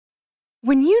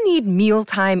When you need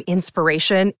mealtime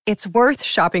inspiration, it's worth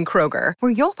shopping Kroger,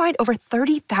 where you'll find over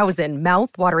 30,000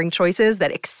 mouth-watering choices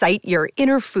that excite your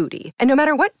inner foodie. And no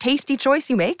matter what tasty choice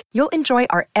you make, you'll enjoy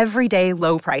our everyday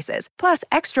low prices, plus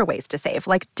extra ways to save,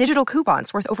 like digital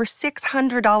coupons worth over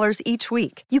 $600 each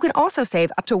week. You can also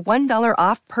save up to $1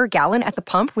 off per gallon at the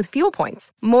pump with fuel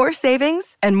points. More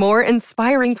savings and more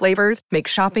inspiring flavors make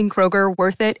shopping Kroger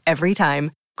worth it every time.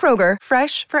 Kroger,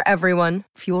 fresh for everyone.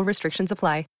 Fuel restrictions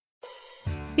apply.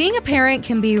 Being a parent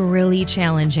can be really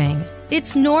challenging.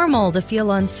 It's normal to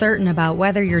feel uncertain about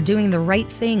whether you're doing the right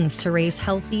things to raise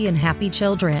healthy and happy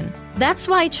children. That's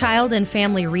why Child and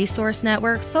Family Resource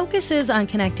Network focuses on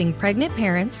connecting pregnant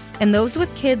parents and those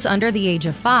with kids under the age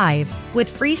of 5 with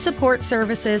free support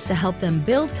services to help them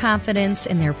build confidence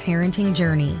in their parenting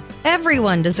journey.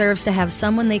 Everyone deserves to have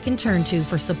someone they can turn to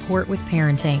for support with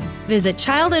parenting. Visit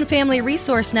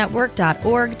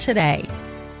childandfamilyresourcenetwork.org today.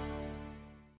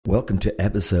 Welcome to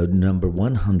episode number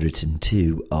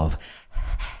 102 of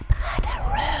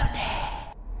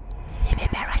Padaroni.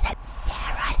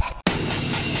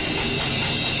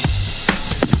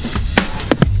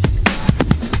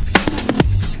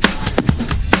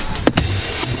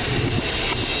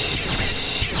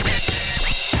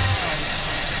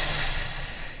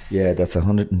 Yeah, that's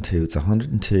 102. It's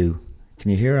 102. Can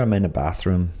you hear I'm in a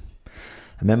bathroom?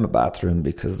 I'm in my bathroom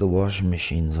because the washing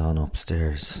machine's on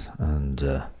upstairs and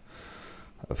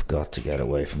I've got to get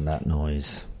away from that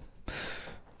noise.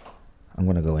 I'm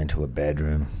going to go into a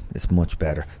bedroom. It's much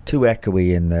better. Too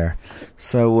echoey in there.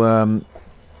 So, oh,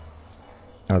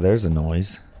 there's a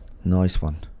noise. Nice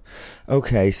one.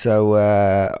 Okay, so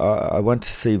I went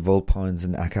to see Vulpines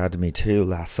in Academy 2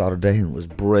 last Saturday and it was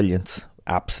brilliant.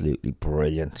 Absolutely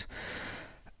brilliant.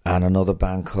 And another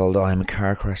band called I Am a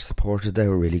Car Crash supported. They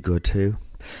were really good too.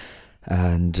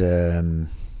 And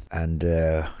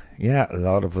yeah, a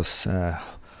lot of us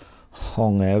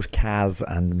hung out. Kaz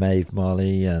and Maeve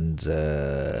Molly and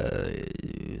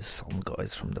some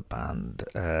guys from the band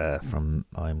from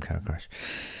I Am Car Crash.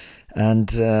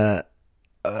 And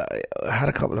I had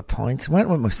a couple of pints. I went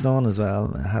with my son as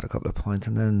well. I had a couple of pints,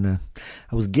 and then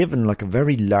I was given like a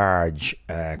very large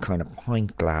kind of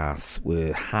pint glass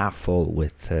with half full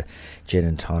with gin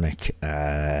and tonic,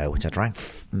 which I drank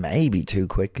maybe too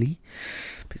quickly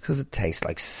because it tastes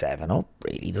like 7-Up,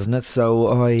 really, doesn't it?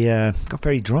 So I got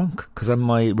very drunk because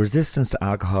my resistance to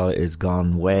alcohol is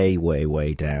gone way, way,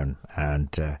 way down,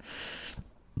 and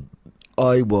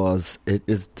it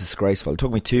is disgraceful. It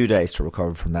took me 2 days to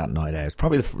recover from that night out. It's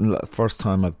probably the first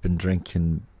time I've been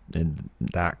drinking in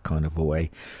that kind of a way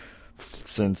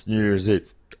since New Year's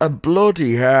Eve. And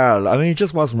bloody hell, I mean, it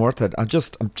just wasn't worth it. I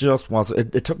just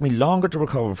wasn't. It took me longer to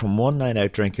recover from one night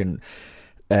out drinking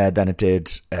than it did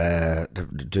to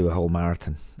do a whole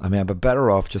marathon. I mean, I'd be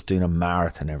better off just doing a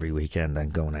marathon every weekend than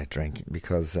going out drinking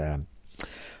because I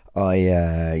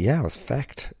was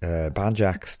fecked,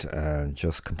 banjaxed,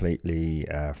 just completely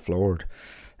floored.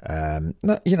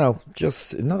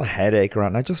 Just not a headache or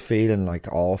anything. I just feeling like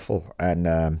awful,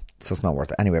 and so it's not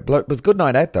worth it. Anyway, but it was a good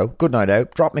night out though. Good night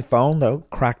out. Dropped my phone though.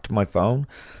 Cracked my phone.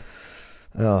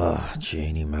 Oh,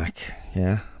 Genie Mac.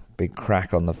 Yeah, big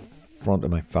crack on the front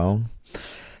of my phone.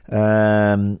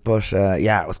 But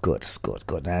it was good.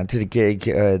 Good. And did a gig.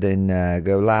 Then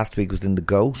last week was in the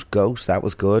Goat. That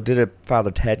was good. Did a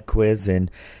Father Ted quiz in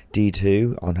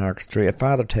D2 on Hark Street. A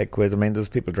Father Ted quiz. I mean, there's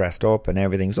people dressed up and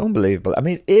everything. It's unbelievable. I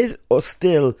mean, it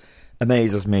still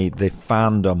amazes me the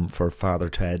fandom for Father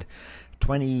Ted.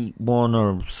 21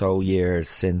 or so years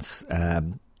since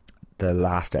the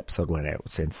last episode went out.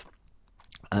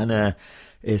 And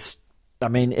it's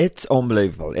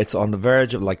unbelievable. It's on the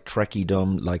verge of like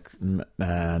Trekkie-dom,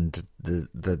 and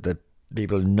the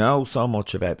people know so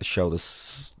much about the show.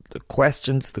 The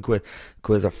questions, the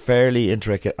quiz are fairly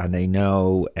intricate, and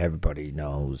everybody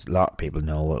knows. A lot of people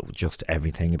know just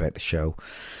everything about the show,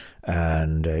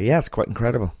 and it's quite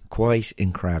incredible.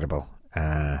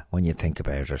 When you think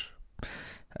about it.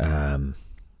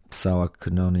 So I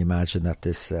can only imagine that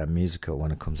this musical,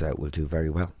 when it comes out, will do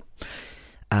very well.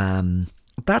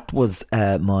 That was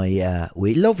my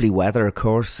lovely weather, of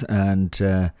course, and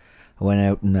I went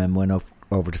out and went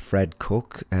over to Fred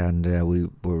Cook, and we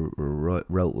wrote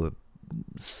a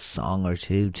song or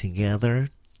two together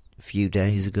a few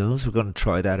days ago. So we're going to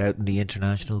try that out in the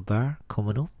International Bar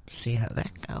coming up. See how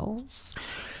that goes.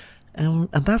 And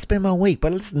that's been my week.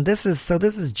 But listen, this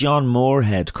is John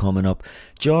Moorhead coming up.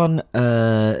 John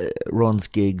runs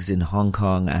gigs in Hong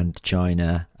Kong and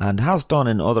China, and has done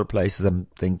in other places. I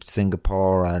think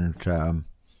Singapore and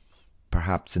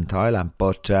perhaps in Thailand.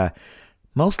 But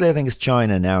Mostly, I think it's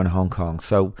China now and Hong Kong.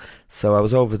 So I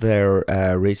was over there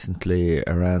recently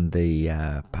around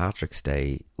the Patrick's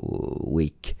Day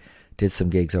week. Did some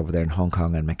gigs over there in Hong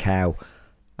Kong and Macau,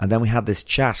 and then we had this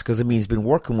chat because he's been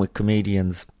working with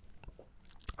comedians.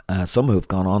 Some who've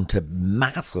gone on to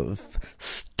massive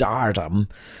stardom.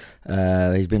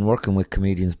 He's been working with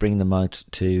comedians, bringing them out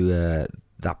to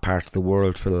that part of the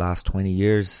world for the last 20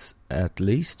 years at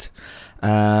least.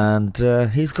 And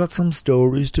he's got some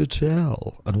stories to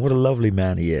tell. And what a lovely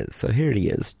man he is. So here he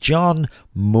is, John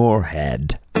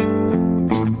Moorhead.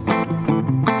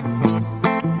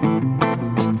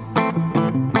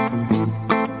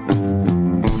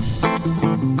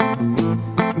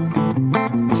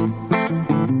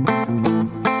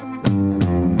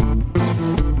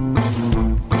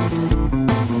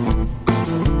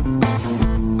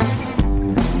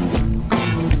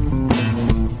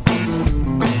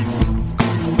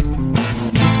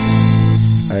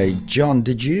 John,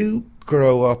 did you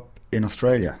grow up in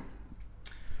Australia?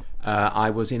 I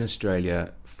was in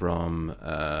Australia from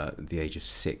the age of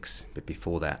 6, but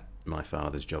before that, my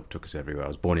father's job took us everywhere. I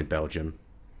was born in Belgium,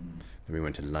 then we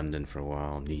went to London for a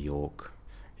while, New York.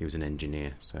 He was an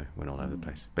engineer, so went all over the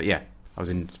place. But yeah, I was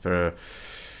in for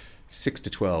 6 to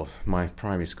 12. My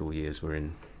primary school years were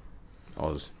in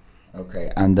Oz.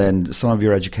 Okay, and then some of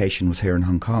your education was here in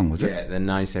Hong Kong, was it? Yeah, then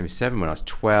 1977, when I was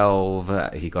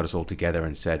 12, he got us all together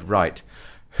and said, right,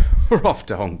 we're off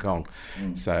to Hong Kong.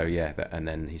 So, yeah, and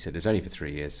then he said, it's only for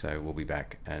 3 years, so we'll be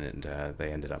back. And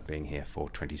they ended up being here for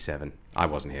 27. I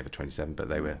wasn't here for 27, but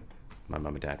my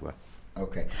mum and dad were.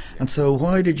 Okay. Yeah. And so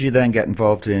why did you then get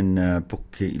involved in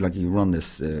like you run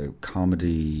this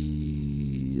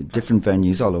comedy, different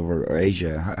venues all over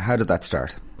Asia. How did that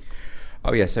start?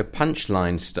 Oh, yeah, so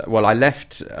Punchline... well, I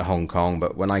left Hong Kong,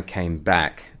 but when I came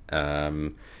back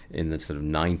in the sort of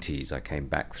 90s, I came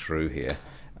back through here.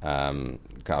 I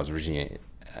was originally...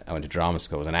 I went to drama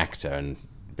school as an actor, and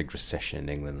big recession in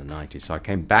England in the 90s. So I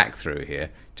came back through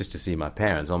here just to see my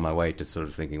parents on my way to sort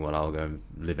of thinking, well, I'll go and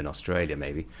live in Australia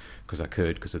maybe, because I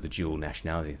could, because of the dual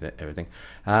nationality, everything.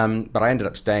 But I ended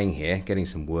up staying here, getting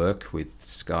some work with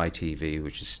Sky TV,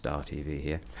 which is Star TV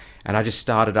here. And I just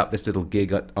started up this little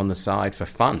gig on the side for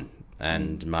fun.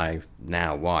 And my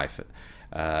now wife,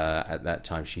 at that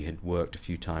time, she had worked a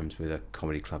few times with a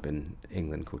comedy club in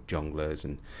England called Jongleurs,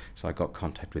 and so I got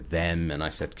contact with them, and I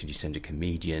said, could you send a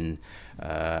comedian?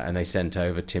 And they sent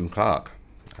over Tim Clark,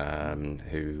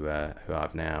 who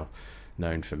I've now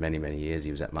known for many, many years.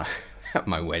 He was at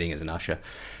my wedding as an usher.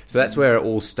 So that's where it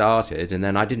all started, and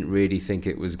then I didn't really think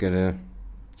it was going to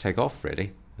take off,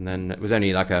 really. And then it was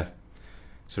only like a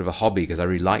sort of a hobby, because I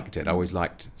really liked it. I always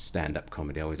liked stand-up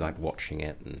comedy. I always liked watching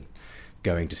it and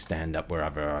going to stand up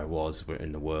wherever I was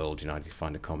in the world. I'd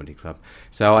find a comedy club.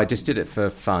 So I just did it for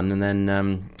fun. And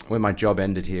then when my job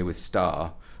ended here with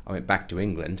Star, I went back to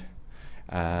England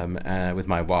with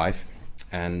my wife,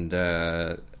 and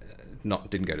didn't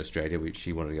go to Australia.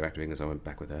 She wanted to go back to England, so I went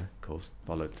back with her, of course,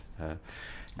 followed her.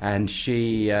 And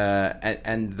she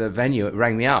and the venue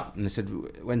rang me up, and they said,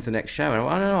 when's the next show? And I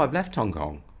went, oh, no, I've left Hong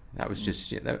Kong. That was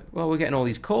just, well, we're getting all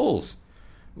these calls.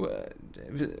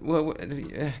 Well,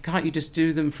 can't you just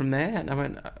do them from there? And I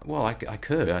went, well, I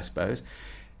could, I suppose.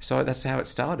 So that's how it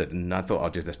started. And I thought I'll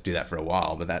just do that for a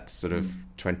while, but that's sort of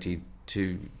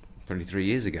 23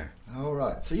 years ago. Oh,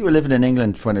 right. So you were living in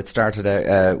England when it started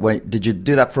out. Did you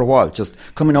do that for a while? Just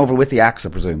coming over with the acts, I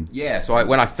presume? Yeah, so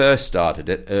when I first started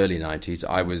it, early 90s,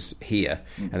 I was here,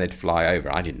 and they'd fly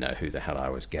over. I didn't know who the hell I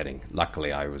was getting.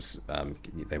 Luckily, I was.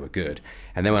 They were good.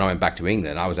 And then when I went back to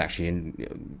England, I was actually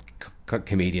in...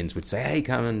 comedians would say, hey,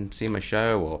 come and see my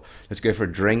show, or let's go for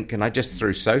a drink. And I just,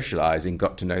 through socialising,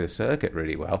 got to know the circuit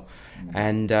really well.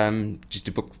 And just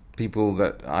to book people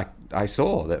that I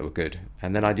saw that were good.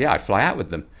 And then I'd fly out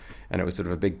with them. And it was sort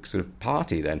of a big sort of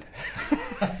party then.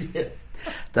 Yeah.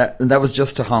 That was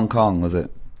just to Hong Kong, was it?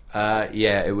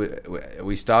 Yeah,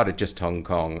 we started just Hong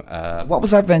Kong. What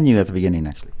was that venue at the beginning,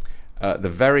 actually? The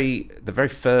very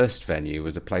first venue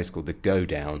was a place called the Go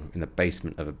Down in the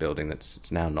basement of a building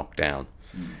it's now knocked down.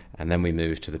 And then we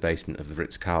moved to the basement of the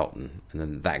Ritz-Carlton, and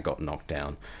then that got knocked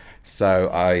down. So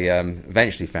I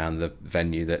eventually found the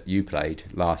venue that you played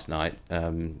last night,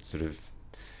 sort of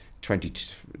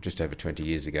just over 20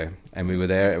 years ago, and we were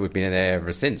there. We've been there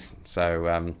ever since.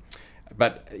 So,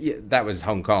 but yeah, that was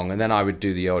Hong Kong, and then I would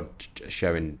do the odd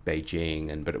show in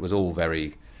Beijing, but it was all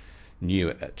very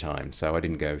new at that time, so I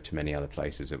didn't go to many other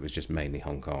places. It was just mainly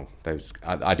Hong Kong.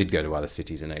 I did go to other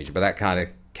cities in Asia, but that kind of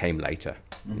came later.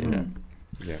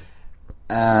 Yeah.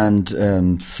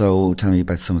 And so tell me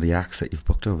about some of the acts that you've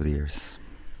booked over the years.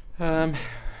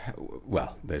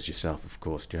 well, there's yourself, of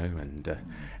course, Joe,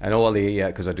 and all the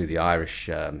because I do the Irish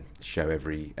show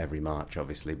every March,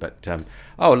 obviously. But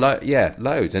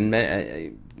loads, and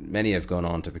many have gone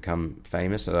on to become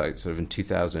famous. Sort of in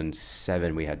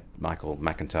 2007, we had Michael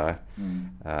McIntyre,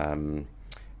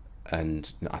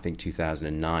 and I think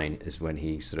 2009 is when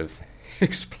he sort of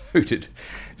exploded.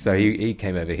 So he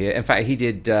came over here. In fact, he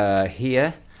did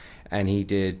here. And he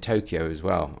did Tokyo as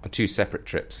well, on 2 separate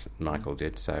trips. Michael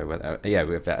did. So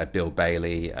we've had Bill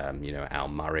Bailey, Al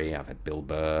Murray. I've had Bill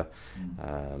Burr.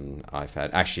 I've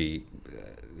had actually,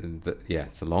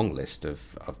 it's a long list of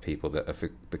people that have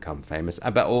become famous,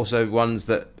 but also ones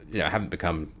that haven't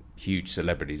become huge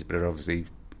celebrities, but are obviously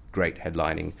great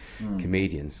headlining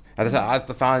comedians. And I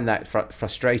find that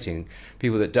frustrating.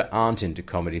 People that aren't into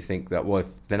comedy think that, well,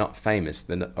 if they're not famous,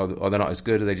 then or they're not as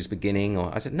good, or they're just beginning.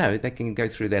 Or I said, no, they can go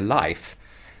through their life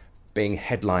being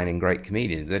headlining great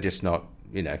comedians. They're just not,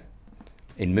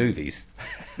 in movies.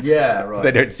 Yeah, right.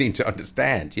 They don't seem to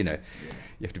understand. You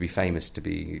have to be famous to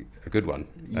be a good one.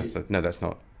 That's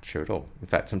not true at all. In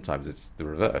fact, sometimes it's the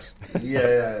reverse.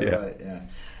 Yeah. Right. Yeah.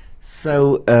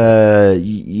 So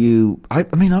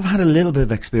I've had a little bit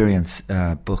of experience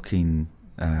booking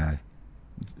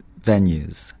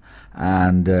venues,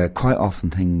 and quite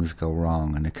often things go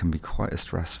wrong, and it can be quite a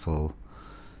stressful,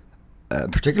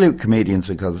 particularly with comedians,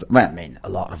 because a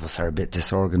lot of us are a bit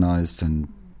disorganised and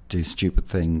do stupid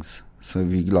things. So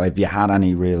have you had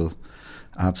any real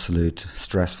absolute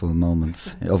stressful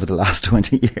moments over the last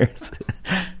 20 years?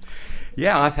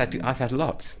 Yeah, I've had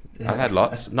lots. I've had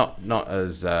lots, not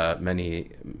as many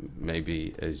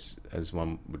maybe as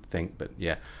one would think, but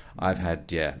yeah, I've had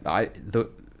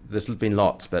there's been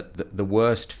lots, but the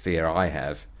worst fear I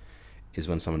have is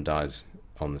when someone dies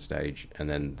on the stage, and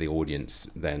then the audience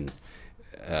then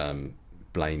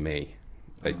blame me.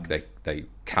 They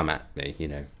come at me,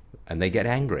 and they get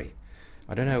angry.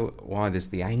 I don't know why there's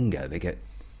the anger. They get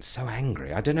so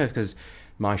angry. I don't know if because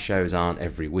my shows aren't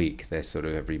every week; they're sort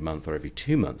of every month or every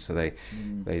 2 months. So they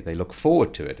look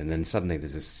forward to it, and then suddenly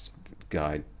there's this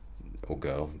guy or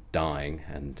girl dying,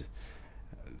 and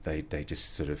they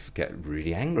just sort of get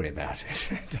really angry about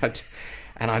it.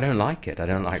 And I don't like it. I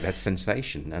don't like that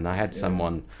sensation. And I had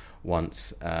someone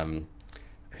once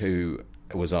who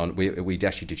was on. We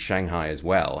actually did Shanghai as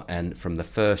well, and from the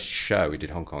first show we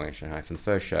did Hong Kong and Shanghai. From the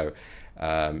first show,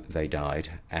 they died,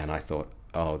 and I thought,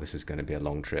 oh, this is going to be a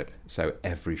long trip. So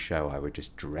every show I would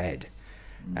just dread.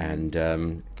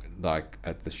 And like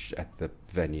at the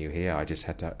venue here, I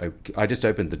just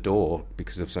opened the door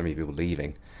because of so many people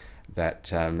leaving,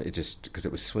 that it just, because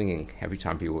it was swinging. Every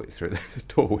time people went through, the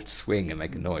door would swing and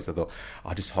make a noise. I thought,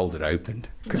 I'll just hold it open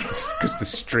because the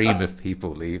stream of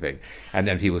people leaving. And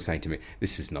then people saying to me,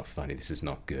 this is not funny, this is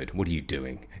not good, what are you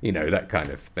doing? That kind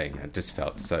of thing. I just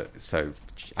felt so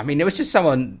I mean, it was just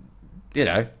someone,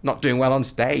 not doing well on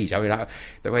stage. I mean,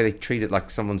 the way they treat it like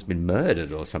someone's been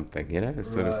murdered or something,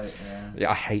 sort of. Yeah,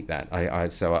 I hate that.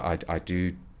 I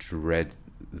do dread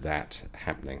that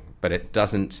happening, but it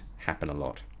doesn't happen a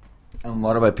lot. And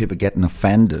what about people getting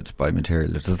offended by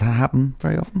material? Does that happen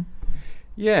very often?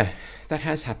 Yeah, that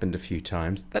has happened a few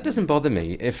times. That doesn't bother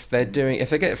me. If they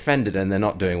get offended and they're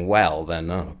not doing well,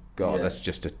 then oh god, that's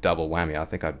just a double whammy. I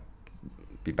think I'd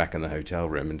be back in the hotel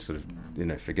room and sort of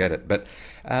forget it. But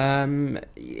now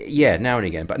and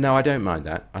again. But no, I don't mind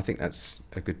that. I think that's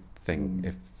a good thing.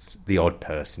 If the odd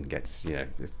person gets, if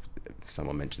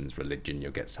someone mentions religion,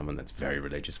 you'll get someone that's very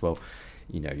religious. Well,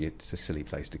 it's a silly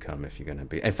place to come if you're going to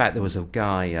be. In fact, there was a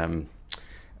guy,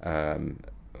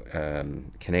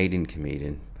 Canadian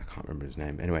comedian, I can't remember his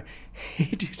name. Anyway,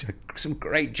 he did some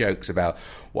great jokes about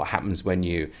what happens when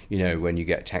you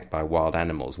get attacked by wild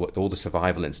animals, what all the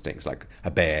survival instincts, like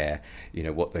a bear,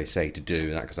 what they say to do,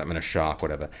 and that, because I'm in a shark,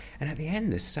 whatever. And at the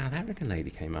end, this South African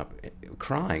lady came up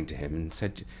crying to him and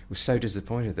said, was so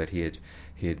disappointed that he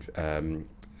had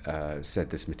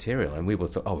said this material, and we all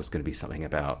thought, oh, it's going to be something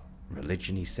about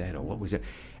religion, he said, or what was it?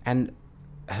 And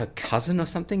her cousin or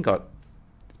something got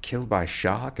killed by a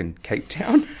shark in Cape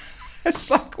Town. It's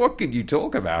like, what can you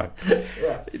talk about?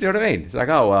 Yeah. You know what I mean? It's like,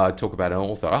 oh, well, I talk about an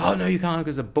author. Oh, no, you can't,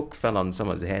 because a book fell on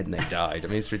someone's head and they died. I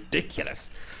mean, it's ridiculous.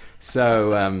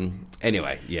 So,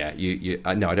 anyway, yeah,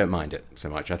 no, I don't mind it so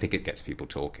much. I think it gets people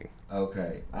talking.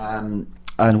 Okay.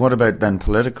 And what about then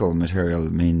political material? I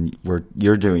mean,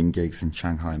 you're doing gigs in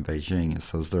Shanghai and Beijing,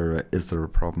 so is there a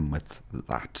problem with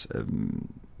that?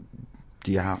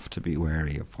 Do you have to be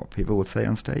wary of what people would say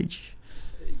on stage?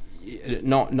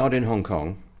 Not in Hong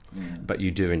Kong, but you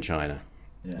do in China.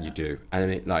 Yeah. You do. And I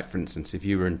mean, like, for instance, if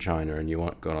you were in China and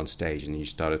you got on stage and you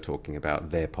started talking about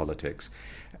their politics,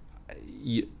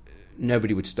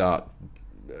 nobody would start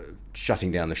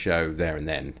shutting down the show there and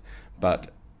then,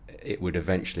 but it would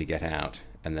eventually get out.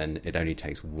 And then it only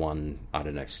takes one, I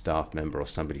don't know, staff member or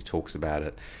somebody talks about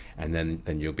it, and then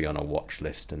you'll be on a watch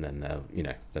list, and then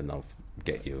they'll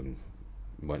get you and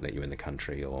won't let you in the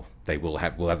country, or they will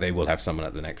have someone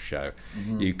at the next show.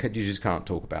 Mm-hmm. You just can't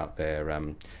talk about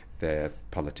their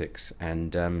politics,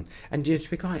 and to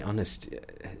be quite honest,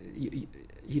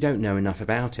 you don't know enough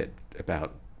about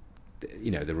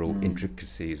the real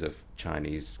intricacies of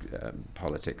Chinese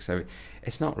politics, so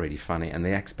it's not really funny, and the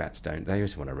expats don't. They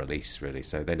just want to release, really,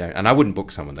 so they don't. And I wouldn't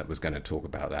book someone that was going to talk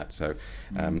about that. So,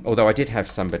 although I did have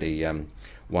somebody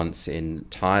once in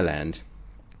Thailand,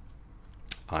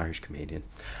 Irish comedian,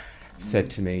 said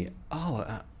to me,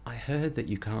 I heard that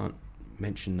you can't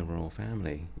mention the royal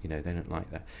family. They don't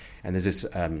like that. And there's this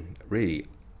really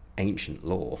ancient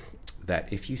law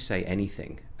that if you say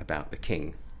anything about the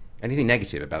king, anything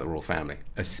negative about the royal family,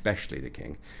 especially the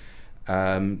king,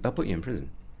 they'll put you in prison.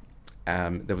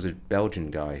 There was a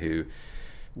Belgian guy who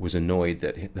was annoyed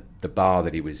that the bar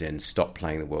that he was in stopped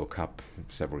playing the World Cup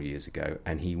several years ago,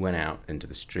 and he went out into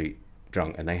the street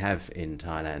drunk. And they have in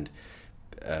Thailand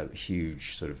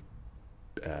huge sort of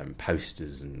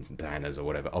posters and banners or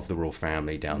whatever of the royal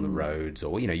family down the roads,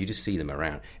 or you just see them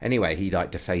around. Anyway, he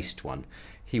defaced one.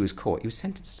 He was caught. He was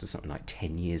sentenced to something like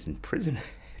 10 years in prison.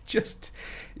 Just,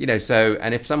 so,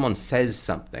 and if someone says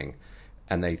something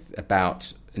and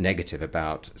negative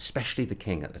about, especially the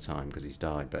king at the time, because he's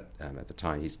died, but at the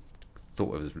time he's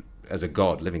thought of as a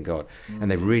god, living god,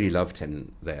 and they really loved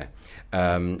him there,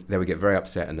 they would get very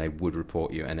upset and they would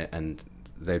report you, and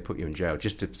they'd put you in jail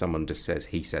just if someone just says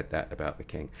he said that about the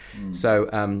king.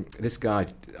 So this guy,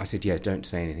 I said, yeah, don't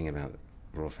say anything about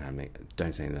the royal family,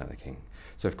 don't say anything about the king.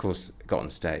 So of course got on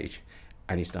stage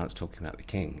and he starts talking about the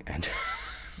king, and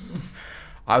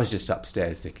I was just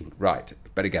upstairs thinking, right,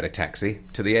 better get a taxi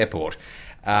to the airport.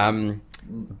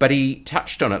 But he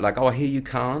touched on it like, I hear you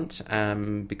can't,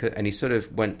 and he sort of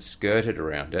skirted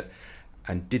around it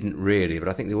and didn't really, but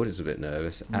I think the audience was a bit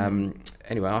nervous.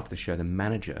 Anyway, after the show, the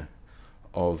manager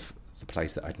of the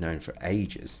place that I'd known for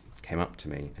ages came up to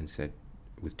me and said,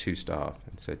 with two staff,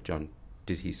 and said, John,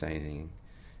 did he say anything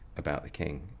about the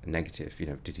king, negative?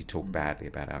 Did he talk badly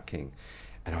about our king?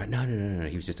 And I went, no,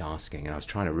 he was just asking. And I was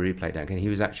trying to really play it down. And he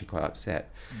was actually quite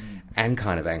upset and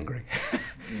kind of angry.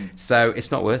 So it's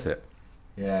not worth it.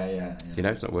 Yeah.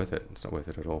 It's not worth it. It's not worth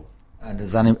it at all. And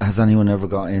has anyone ever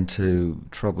got into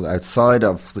trouble outside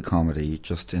of the comedy,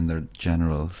 just in their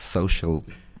general social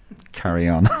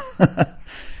carry-on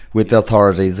with the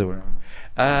authorities? Here,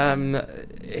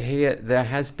 there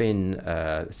has been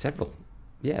several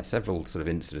sort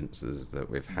of incidences that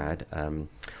we've had.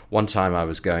 One time I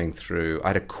was going through, I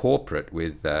had a corporate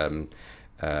with Jim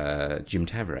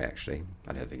Tavare, actually.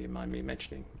 I don't think he'd mind me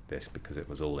mentioning this because it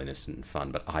was all innocent and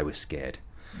fun, but I was scared.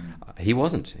 He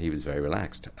wasn't. He was very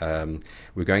relaxed. We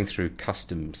were going through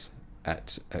customs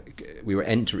we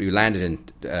landed in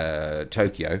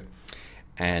Tokyo,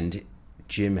 and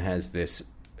Jim has this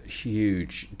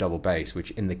huge double bass,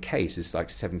 which in the case is like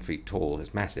 7 feet tall.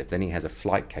 It's massive. Then he has a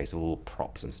flight case of all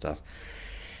props and stuff.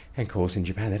 And of course in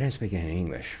Japan they don't speak any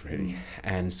English really,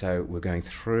 and so we're going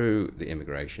through the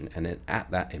immigration, and then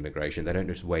at that immigration they don't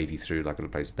just wave you through like a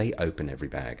little place, they open every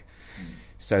bag.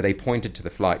 So they pointed to the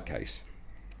flight case,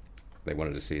 they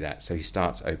wanted to see that, so he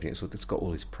starts opening it. So it's got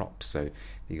all his props, so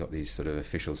you got these sort of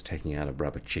officials taking out a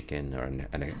rubber chicken or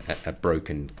a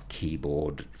broken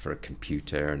keyboard for a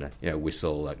computer and a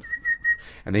whistle, like,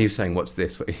 and then he was saying, what's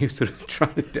this? He was sort of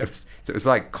trying to demonstrate. So it was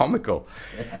like comical.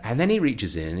 And then he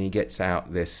reaches in and he gets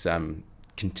out this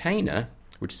container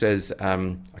which says,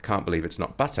 I can't believe it's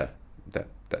not butter,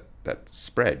 that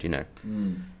spread,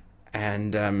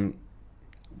 And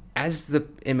as the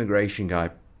immigration guy,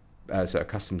 a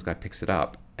customs guy picks it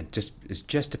up and is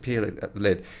just to peel it at the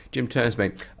lid, Jim turns to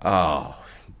me, oh,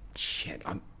 shit,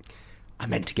 I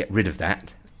meant to get rid of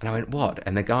that. And I went, what?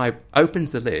 And the guy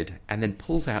opens the lid and then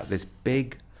pulls out this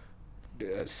big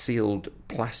sealed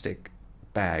plastic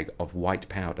bag of white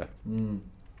powder.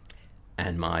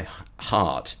 And my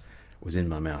heart was in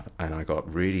my mouth and I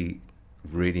got really,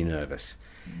 really nervous.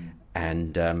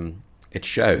 And it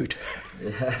showed.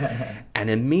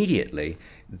 And immediately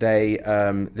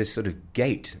this sort of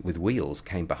gate with wheels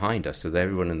came behind us, so that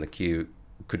everyone in the queue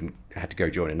had to go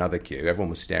join another queue.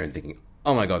 Everyone was staring thinking,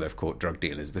 oh my God, they've caught drug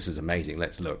dealers. This is amazing.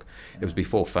 Let's look. It was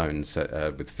before phones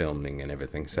with filming and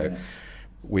everything. So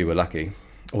we were lucky,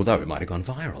 although it might have gone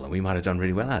viral and we might have done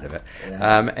really well out of it.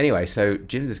 Anyway, so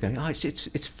Jim's just going,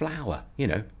 it's flour,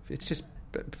 it's just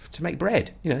to make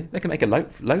bread. They can make a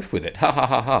loaf with it. Ha, ha,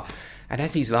 ha, ha. And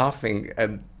as he's laughing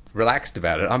and relaxed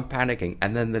about it, I'm panicking.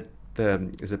 And then the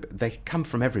they come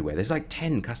from everywhere. There's like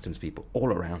 10 customs people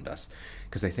all around us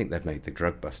because they think they've made the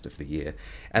drug bust of the year.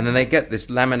 And then they get this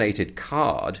laminated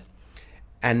card,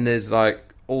 and there's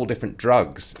like all different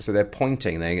drugs. So they're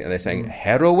pointing, they're saying,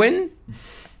 heroin?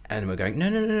 And we're going, no.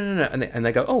 And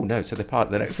they go, oh, no. So they're part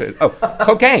of the next one. Oh,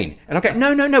 cocaine. And I go,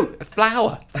 no,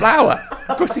 flour.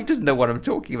 Of course, he doesn't know what I'm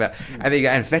talking about. And they go,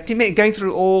 amphetamine, going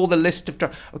through all the list of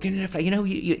drugs. Okay, no,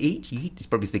 you eat. He's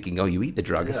probably thinking, oh, you eat the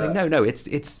drug. I say, no,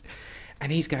 it's...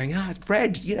 And he's going, it's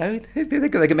bread, They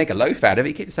can make a loaf out of it.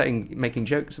 He keeps making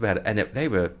jokes about it. And they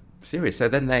were serious. So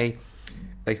then they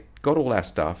got all our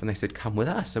stuff and they said, come with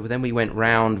us. So then we went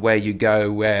round where you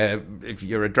go if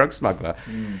you're a drug smuggler.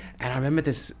 And I remember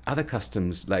this other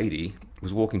customs lady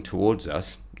was walking towards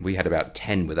us. We had about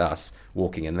 10 with us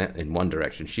walking in one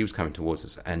direction. She was coming towards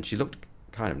us and she looked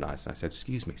kind of nice. And I said,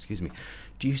 excuse me,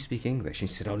 do you speak English? And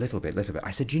she said, oh, a little bit. I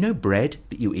said, do you know bread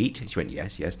that you eat? And she went,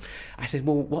 yes. I said,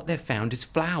 well, what they've found is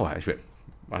flour. She went,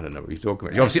 I don't know what you're talking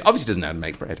about. She obviously doesn't know how to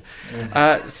make bread.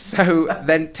 So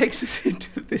then takes us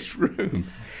into this room,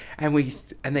 and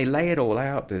they lay it all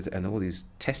out, and all these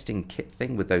testing kit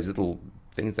thing with those little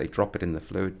things. They drop it in the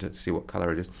fluid to see what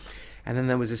colour it is. And then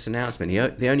there was this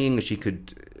announcement. The only English he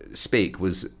could speak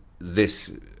was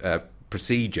this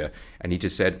procedure, and he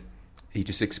just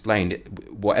explained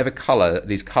it, whatever colour,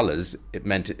 these colours, it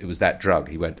meant it was that drug.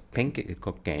 He went, pink,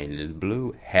 cocaine,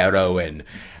 blue, heroin.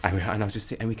 And I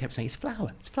was and we kept saying, it's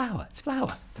flour. It's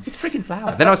freaking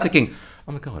flour. Then I was thinking,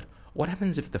 oh my God, what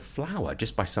happens if the flour,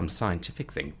 just by some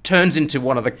scientific thing, turns into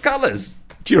one of the colours?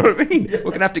 Do you know what I mean? We're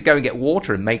going to have to go and get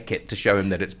water and make it to show him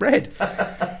that it's bread.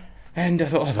 And I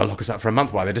thought, they'll lock us up for a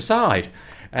month while they decide.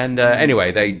 And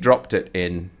anyway, they dropped it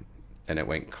in, and it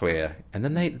went clear. And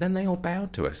then they all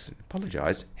bowed to us,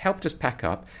 apologised, helped us pack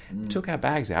up, took our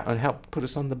bags out, and helped put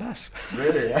us on the bus.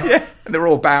 Really? Yeah. And they were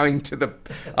all bowing to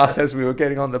us as we were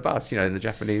getting on the bus, in the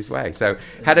Japanese way. So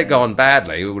had it gone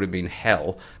badly, it would have been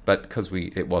hell. But because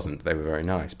it wasn't, they were very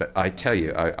nice. But I tell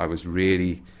you, I was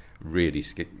really, really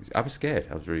scared. I was scared.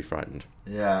 I was really frightened.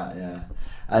 Yeah.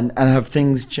 And have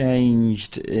things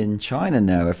changed in China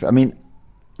now? The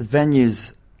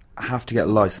venues have to get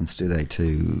a license, do they,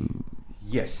 to...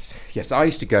 Yes. I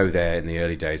used to go there in the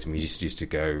early days, and we used to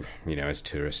go, as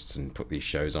tourists and put these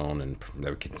shows on, and they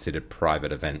were considered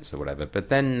private events or whatever. But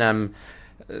then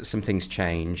some things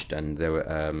changed, and there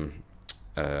were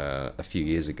a few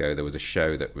years ago there was a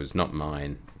show that was not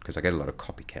mine, because I get a lot of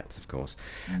copycats, of course.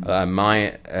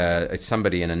 It's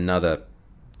somebody in another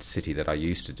city that I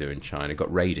used to do in China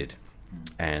got raided,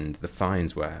 and the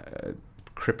fines were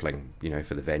crippling.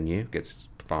 For the venue, gets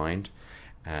fined.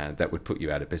 That would put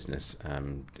you out of business.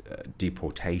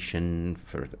 Deportation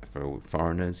for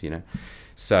foreigners,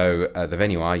 So the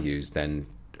venue I used then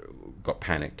got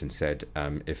panicked and said,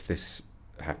 if this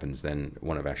happens, then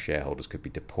one of our shareholders could be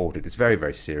deported. It's very,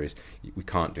 very serious. We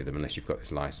can't do them unless you've got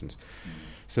this license.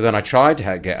 So then I tried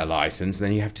to get a license.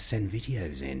 Then you have to send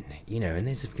videos in, and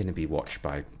this is going to be watched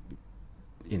by,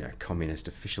 communist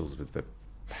officials with the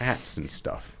hats and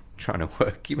stuff, trying to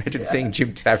work. You imagine seeing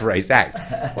Jim Tavares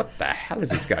act. What the hell is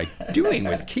this guy doing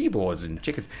with keyboards and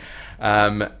chickens?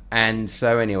 And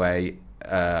so anyway,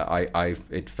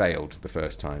 it failed the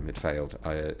first time. It failed.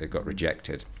 It got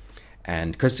rejected.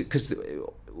 And because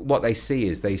what they see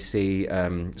is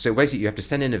so basically you have to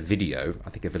send in a video, I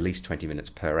think of at least 20 minutes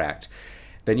per act.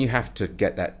 Then you have to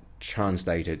get that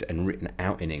translated and written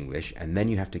out in English, and then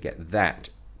you have to get that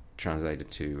translated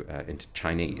into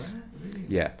Chinese. Really?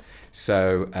 Yeah.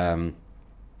 So,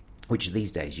 which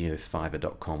these days,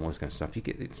 Fiverr.com, all this kind of stuff, you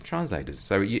get it's translators.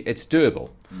 So it's doable.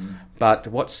 But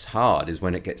what's hard is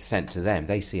when it gets sent to them,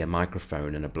 they see a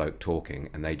microphone and a bloke talking,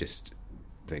 and they just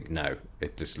think, no,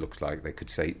 it just looks like they could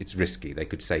say, it's risky. They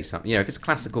could say something. If it's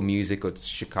classical music or it's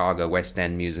Chicago West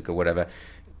End music or whatever,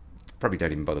 probably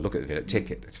don't even bother look at the video.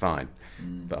 Ticket, it's fine.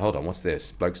 But hold on, what's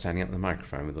this? Bloke standing up with a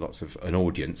microphone with lots of an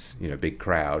audience, big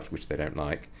crowd, which they don't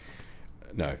like.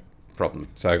 No problem.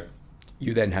 So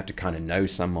you then have to kind of know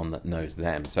someone that knows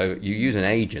them. So you use an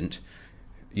agent.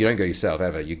 You don't go yourself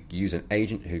ever. You use an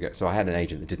agent who goes. So I had an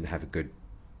agent that didn't have a good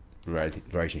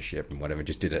relationship and whatever,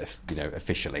 just did it,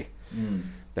 officially.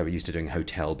 They were used to doing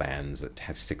hotel bands that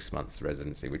have 6 months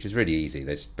residency, which is really easy.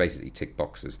 They just basically tick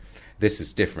boxes. This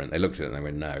is different. They looked at it and they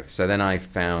went, no. So then I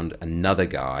found another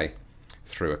guy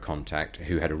through a contact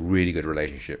who had a really good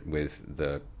relationship with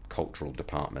the cultural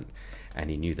department, and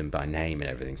he knew them by name and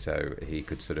everything, so he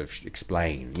could sort of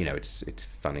explain, it's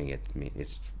funny,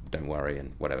 it's don't worry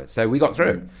and whatever. So we got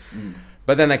through.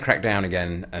 But then they cracked down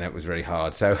again, and it was really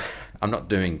hard. So I'm not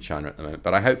doing China at the moment,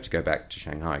 but I hope to go back to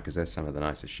Shanghai because there's some of the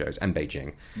nicest shows, and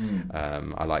Beijing.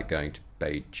 I like going to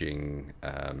Beijing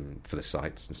for the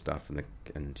sights and stuff, and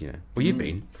Well, you've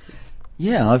been.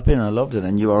 Yeah, I've been. I loved it.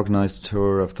 And you organised a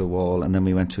tour of the wall, and then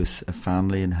we went to a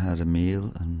family and had a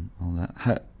meal and all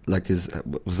that.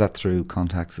 Was that through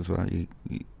contacts as well?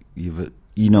 You've a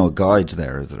guide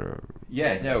there, is there?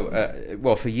 Yeah, no.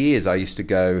 Well, for years I used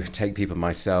to take people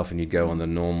myself, and you'd go on the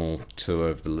normal tour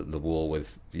of the wall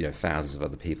with thousands of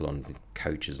other people on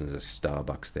coaches, and there's a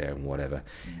Starbucks there and whatever.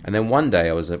 And then one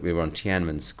day we were on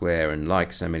Tiananmen Square, and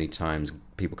like so many times,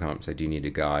 people come up and say, "Do you need a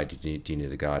guide? Do you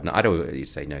need a guide?" And I don't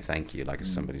say no, thank you. Like if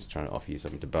somebody's trying to offer you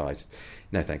something to buy,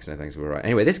 no thanks, we're all right.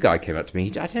 Anyway, this guy came up to me.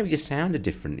 I don't know, he just sounded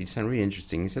different. He sounded really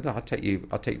interesting. He said, "I'll take you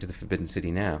to the Forbidden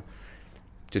City now.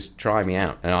 Just try me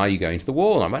out. And are you going to the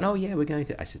wall?" And I went, "Oh yeah, we're going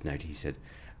to." I said, "No." He said,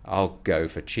 "I'll go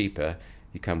for cheaper.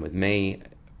 You come with me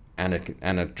and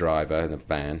a driver and a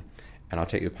van, and I'll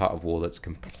take you a part of wall that's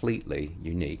completely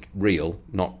unique, real,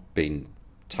 not been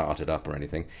tarted up or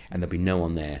anything, and there'll be no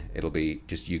one there. It'll be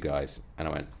just you guys." And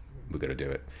I went, "We're going to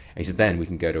do it." And he said, "Then we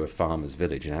can go to a farmer's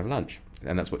village and have lunch."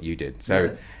 And that's what you did.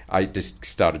 So I just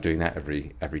started doing that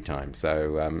every time.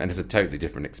 So and it's a totally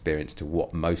different experience to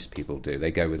what most people do.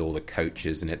 They go with all the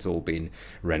coaches, and it's all been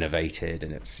renovated,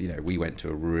 and it's we went to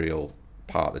a real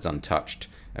part that's untouched,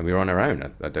 and we were on our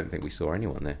own. I don't think we saw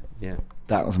anyone there. Yeah,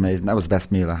 that was amazing. That was the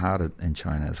best meal I had in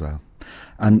China as well.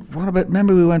 And what about?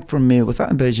 Remember, we went for a meal. Was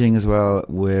that in Beijing as well,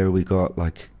 where we got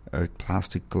like a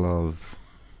plastic glove?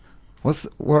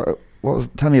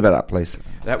 Tell me about that place.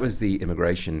 That was the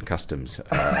immigration customs.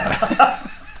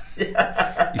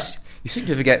 You seem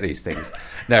to forget these things.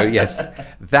 No, yes,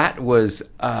 that was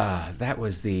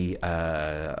the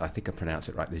I think I pronounced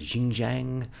it right. The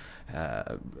Xinjiang.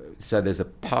 So there's a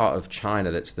part of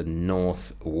China that's the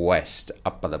northwest,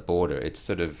 up by the border. It's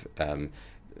sort of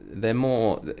they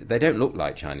don't look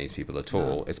like Chinese people at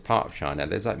all. No. It's part of China.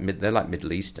 They're like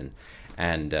Middle Eastern,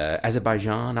 and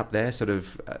Azerbaijan up there, sort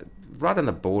of right on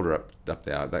the border up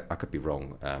there. I could be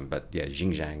wrong, but yeah,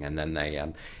 Xinjiang. And then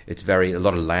it's a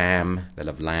lot of lamb. They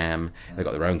love lamb. They've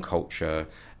got their own culture,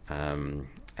 and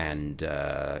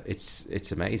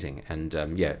it's amazing. And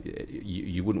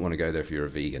you wouldn't want to go there if you're a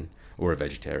vegan or a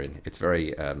vegetarian. It's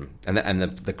very and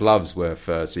the gloves were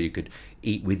so you could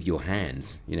eat with your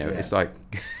hands. It's like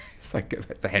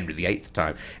the Henry VIII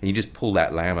time, and you just pull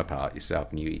that lamb apart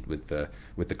yourself and you eat with the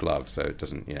glove, so it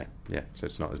doesn't so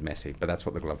it's not as messy. But that's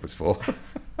what the glove was for.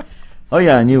 Oh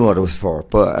yeah, I knew what it was for.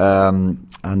 But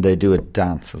and they do a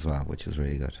dance as well, which was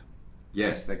really good.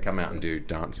 Yes, they come out and do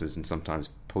dances and sometimes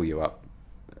pull you up.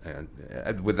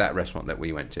 With that restaurant that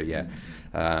we went to,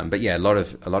 but yeah, a lot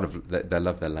of they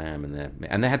love their lamb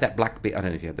and they had that black beer. I don't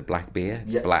know if you had the black beer.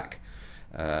 It's black.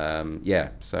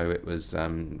 So it was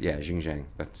Xinjiang.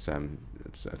 That's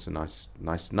it's a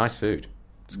nice food.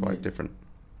 It's quite different.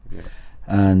 Yeah.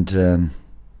 And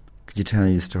could you tell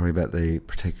me the story about the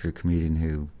particular comedian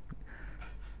who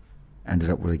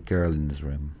ended up with a girl in his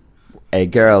room? A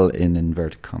girl in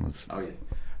inverted commas. Oh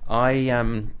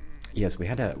yes. Yes, we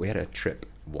had a trip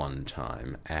one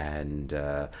time, and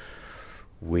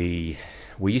we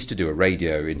used to do a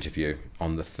radio interview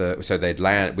on the third. So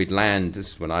we'd land.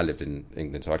 This is when I lived in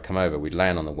England, so I'd come over. We'd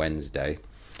land on the Wednesday,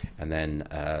 and then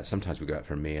sometimes we'd go out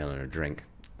for a meal and a drink,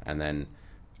 and then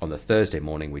on the Thursday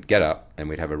morning we'd get up and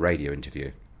we'd have a radio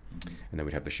interview, and then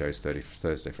we'd have the shows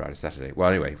Thursday, Friday, Saturday. Well,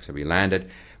 anyway, so we landed.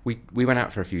 We went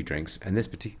out for a few drinks, and this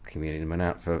particular comedian went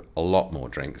out for a lot more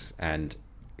drinks, and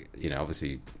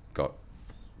obviously got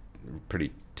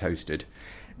pretty toasted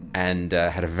and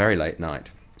had a very late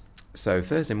night. So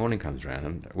Thursday morning comes around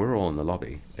and we're all in the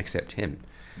lobby except him.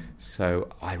 So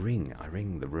I ring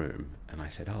the room and I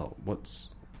said, "Oh,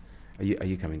 are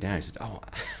you coming down?" He said, "Oh,"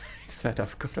 he said,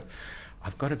 I've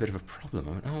got a bit of a problem."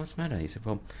 I went, "Oh, what's the matter?" He said,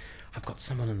 "Well, I've got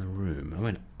someone in the room." I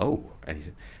went, "Oh," and he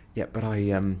said, "Yeah, but I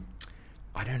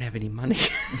don't have any money."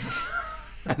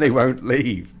 And they won't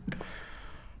leave.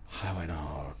 I went,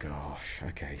 "Oh gosh,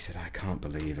 okay." He said, "I can't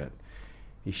believe it."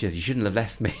 He said, "You shouldn't have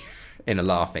left me," in a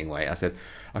laughing way. I said,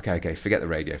 okay, forget that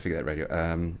radio.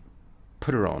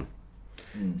 Put her on.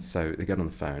 So they got on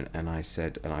the phone, and I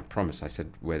said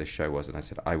where the show was, and I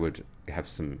said I would have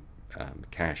some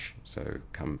cash, so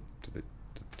come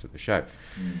to the show.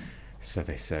 So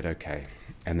they said okay,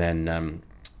 and then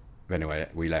anyway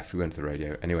we left. We went to the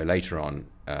radio. Anyway, later on,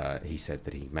 he said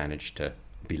that he managed to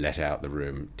be let out the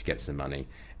room to get some money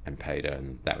and paid her,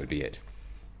 and that would be it.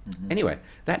 Anyway,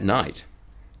 that night,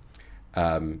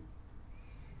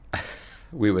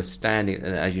 we were standing,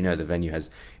 and as you know, the venue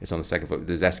it's on the second floor.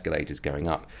 There's escalators going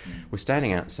up. We're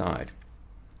standing outside,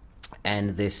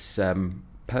 and this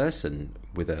person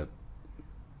with a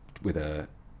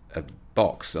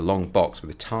box, a long box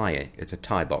with a tie. It's a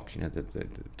tie box, you know, the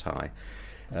tie.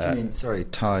 What do you mean? Sorry,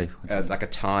 tie. Like a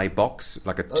tie box,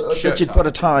 like a shirt. That you'd put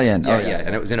a tie in. Yeah, yeah.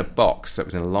 And it was in a box. So it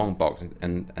was in a long box,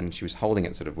 and she was holding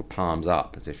it sort of with palms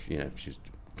up, as if, you know, she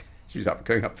was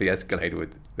going up the escalator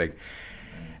with this thing.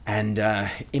 And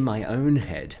in my own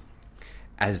head,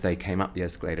 as they came up the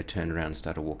escalator, turned around and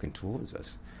started walking towards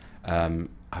us,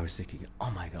 I was thinking,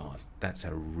 oh my God, that's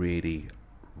a really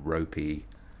ropey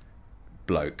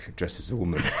bloke dressed as a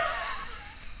woman.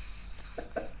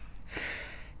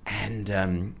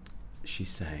 And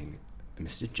she's saying,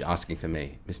 asking for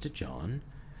me, Mr. John?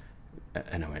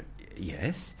 And I went,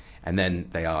 yes. And then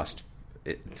they asked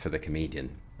for the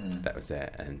comedian that was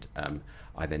there. And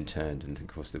I then turned, and of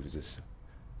course there was this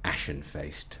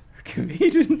ashen-faced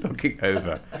comedian looking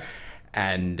over.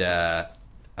 And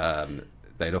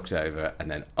they looked over, and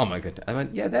then, oh my God, I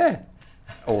went, yeah, there.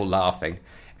 All laughing.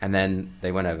 And then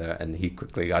they went over, and he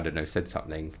quickly, I don't know, said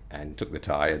something and took the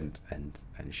tie, and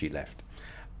she left.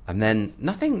 And then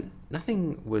nothing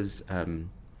was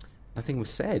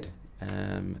said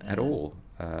at all.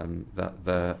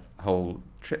 The whole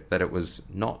trip, that it was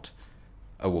not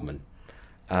a woman.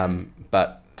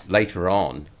 But later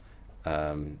on,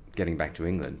 getting back to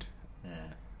England,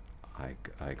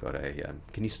 I got a.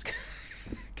 Can you?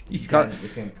 You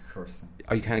can curse.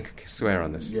 Oh, you can swear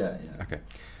on this. Yeah. Okay.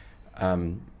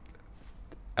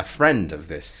 A friend of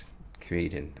this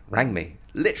comedian rang me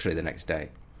literally the next day,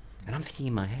 and I'm thinking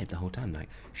in my head the whole time, like,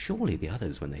 surely the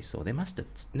others, when they saw, they must have.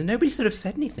 Nobody sort of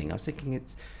said anything. I was thinking,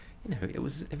 it's, you know, it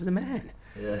was a man.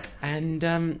 Yeah. And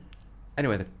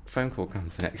anyway, the phone call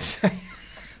comes the next day.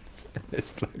 This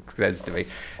bloke says to me,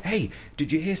 "Hey,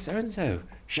 did you hear so and so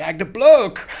shagged a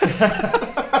bloke?"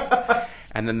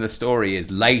 And then the story is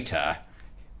later.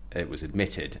 It was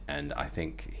admitted, and I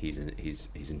think he's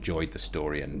enjoyed the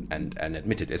story and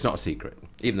admitted it's not a secret,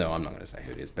 even though I'm not going to say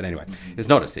who it is. But anyway, it's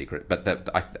not a secret. But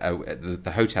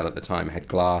the hotel at the time had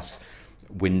glass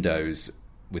windows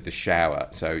with the shower,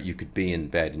 so you could be in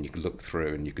bed and you could look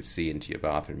through and you could see into your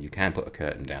bathroom. You can put a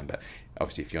curtain down, but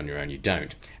obviously if you're on your own, you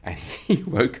don't. And he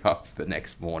woke up the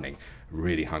next morning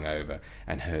really hungover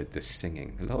and heard this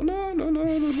singing, la la la la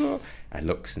la, and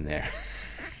looks in there,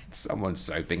 someone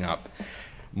soaping up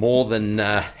more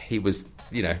than he was,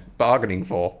 you know, bargaining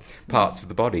for parts of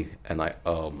the body. And like,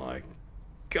 oh my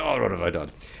God, what have I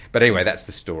done? But anyway, that's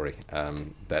the story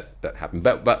that happened.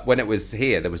 But when it was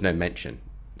here, there was no mention.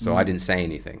 So I didn't say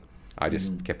anything. I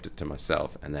just kept it to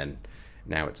myself. And then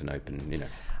now it's an open, you know.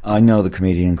 I know the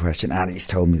comedian in question, and he's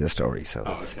told me the story, so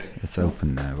it's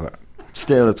open now. But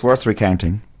still, it's worth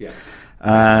recounting. Yeah.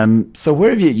 So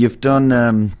where have you've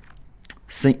done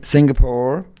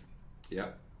Singapore? Yeah.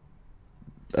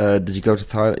 Did you go to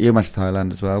Thailand? You went to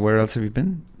Thailand as well. Where else have you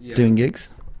been doing gigs?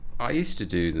 I used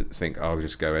to think I'll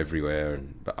just go everywhere,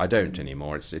 but I don't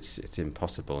anymore. It's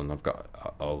impossible, and I've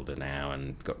got older now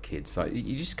and got kids. So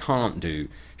you just can't do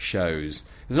shows.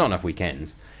 There's not enough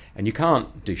weekends, and you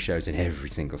can't do shows in every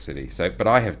single city. So, but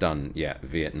I have done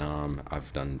Vietnam.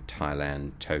 I've done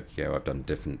Thailand, Tokyo. I've done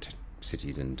different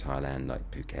cities in Thailand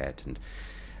like Phuket and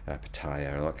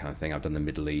Pattaya, all that kind of thing. I've done the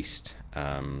Middle East.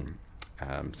 Some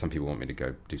people want me to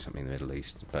go do something in the Middle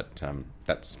East, but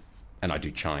and I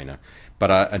do China. But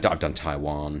I've done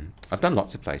Taiwan. I've done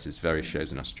lots of places, various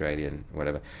shows in Australia and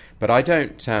whatever. But I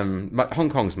don't. Hong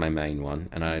Kong's my main one,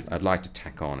 and I'd like to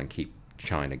tack on and keep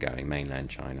China going, mainland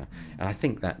China. And I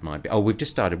think that might be. Oh, we've just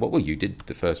started. Well, you did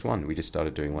the first one. We just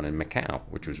started doing one in Macau,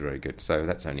 which was very good. So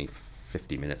that's only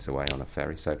 50 minutes away on a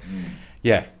ferry. So,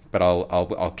 yeah. But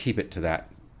I'll keep it to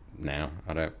that now.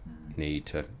 I don't need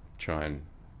to try and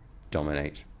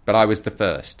dominate. But I was the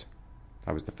first.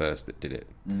 I was the first that did it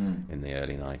in the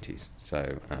early 90s.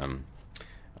 So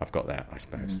I've got that, I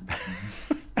suppose.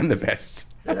 And the best.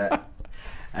 Yeah.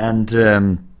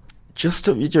 And just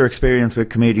your experience with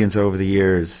comedians over the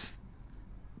years,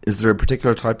 is there a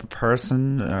particular type of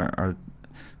person or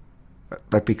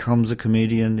that becomes a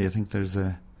comedian? Do you think there's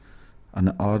an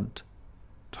odd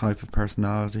type of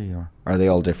personality, or are they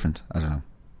all different? I don't know.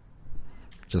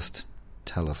 Just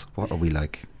tell us, what are we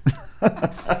like?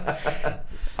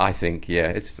 I think,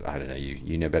 it's, I don't know,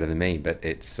 you know better than me, but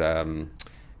it's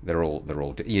they're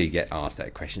all you get asked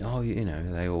that question, are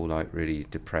they all like really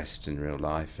depressed in real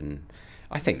life? And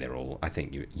I think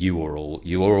you are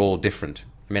all different.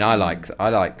 I mean, I like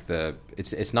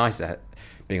it's nice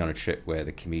being on a trip where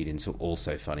the comedians are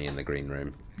also funny in the green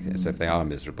room. So if they are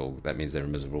miserable, that means they're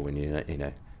miserable when you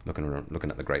know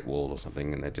looking at the Great Wall or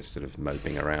something, and they're just sort of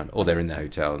moping around, or they're in the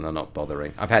hotel and they're not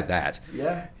bothering. I've had that.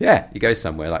 Yeah. You go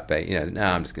somewhere like, no,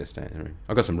 I'm just going to stay in the room.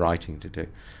 I've got some writing to do,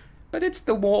 but it's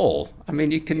the wall. I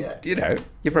mean, you can,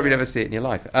 you probably never see it in your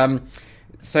life.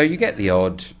 So you get the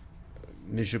odd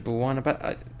miserable one,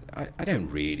 but I don't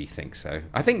really think so.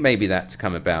 I think maybe that's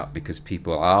come about because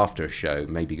people after a show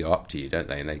maybe go up to you, don't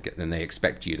they? And they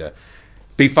expect you to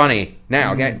be funny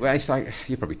now. Well, it's like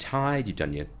you're probably tired. You've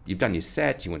done your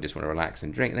set. You just want to relax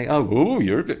and drink. And they go, oh,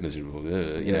 you're a bit miserable.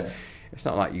 You know, it's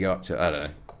not like you go up to, I don't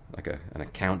know, like an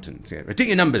accountant. Do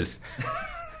your numbers,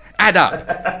 add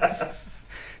up.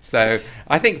 So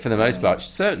I think for the most part,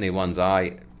 certainly ones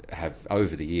I have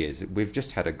over the years, we've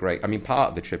just had a great. I mean, part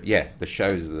of the trip, the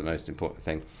shows are the most important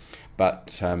thing,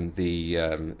 but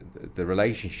the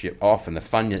relationship off and the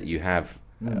fun that you have,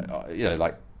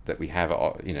 like that we have,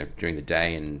 during the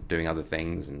day and doing other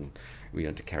things, and we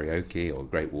went to karaoke or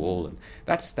Great Wall, and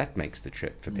that makes the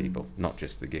trip for people, not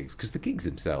just the gigs, because the gigs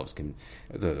themselves I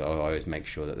always make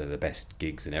sure that they're the best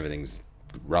gigs and everything's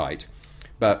right,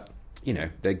 but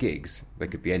they're gigs. They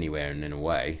could be anywhere and in a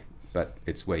way. But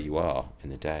it's where you are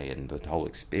in the day and the whole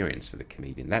experience for the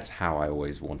comedian. That's how I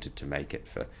always wanted to make it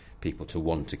for people to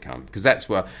want to come. Because that's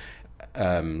where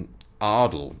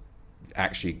Ardle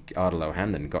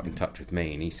O'Hanlon got in touch with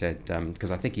me, and he said,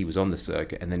 because I think he was on the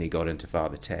circuit and then he got into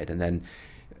Father Ted, and then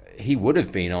he would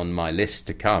have been on my list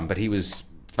to come, but he was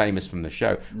famous from the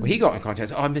show. Well, he got in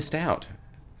contact and said, I missed out.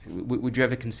 Would you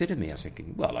ever consider me? I was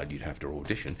thinking, well, you'd have to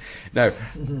audition. No,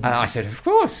 I said, of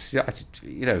course.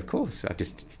 Of course. I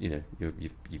just, you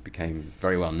became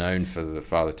very well known for the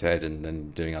Father Ted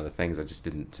and doing other things. I just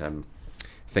didn't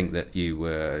think that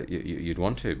you'd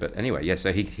want to. But anyway,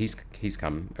 so he's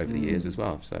come over the years as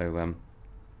well. So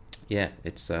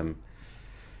it's I've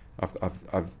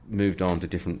moved on to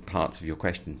different parts of your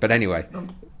question. But anyway.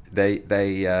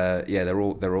 They're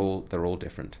all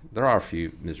different. There are a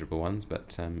few miserable ones,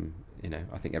 but I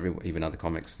think even other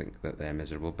comics think that they're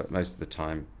miserable. But most of the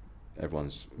time,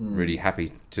 everyone's really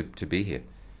happy to be here.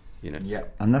 Yeah,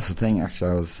 and that's the thing.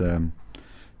 Actually,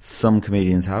 some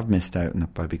comedians have missed out on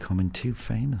it by becoming too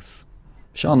famous.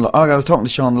 I was talking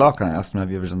to Sean Locke, and I asked him,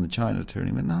 "Have you ever done the China tour?"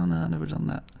 And he went, "No, I've never done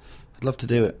that. I'd love to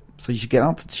do it." So you should get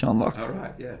on to Sean Locke. All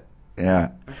right, yeah.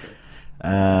 Yeah.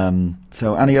 Okay.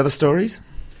 So, any other stories?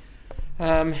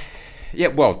 Talking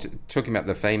about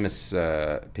the famous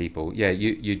people,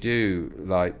 you do,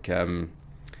 like,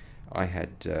 I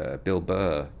had Bill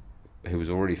Burr, who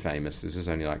was already famous. This was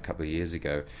only like a couple of years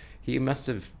ago. He must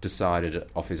have decided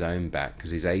off his own back, because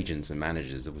his agents and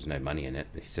managers, there was no money in it.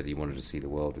 He said he wanted to see the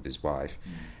world with his wife.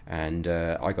 And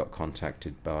I got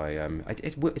contacted by,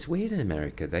 it's weird in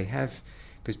America, they have,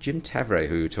 because Jim Tavre,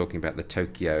 who we were talking about the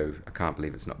Tokyo, I can't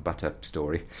believe it's not butter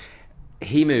story,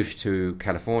 he moved to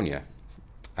California.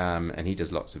 And he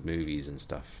does lots of movies and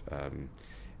stuff,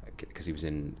 because he was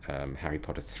in Harry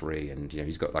Potter 3, and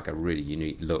he's got like a really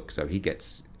unique look, so he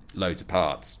gets loads of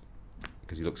parts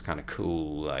because he looks kind of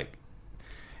cool, like.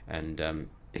 And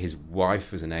his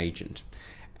wife was an agent.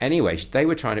 Anyway, they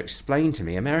were trying to explain to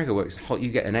me, America works. You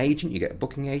get an agent, you get a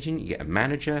booking agent, you get a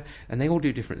manager, and they all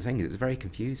do different things. It's very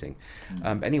confusing.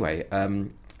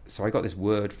 So I got this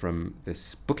word from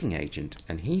this booking agent,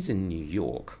 and he's in New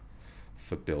York.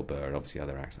 For Bill Burr and obviously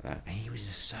other acts like that, and he was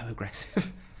just so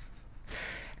aggressive.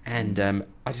 And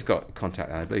I just got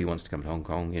contact. I believe he wants to come to Hong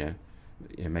Kong.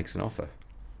 Makes an offer,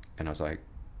 and I was like,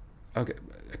 okay.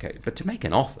 But to make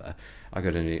an offer, I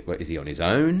got to. Is he on his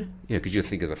own? Because you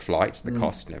think of the flights, the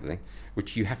cost, and everything,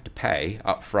 which you have to pay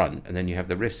up front, and then you have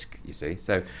the risk. You see,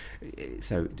 so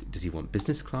does he want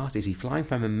business class? Is he flying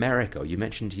from America? You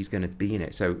mentioned he's going to be in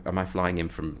it. So am I flying him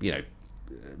from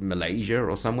Malaysia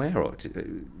or somewhere, or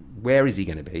where is he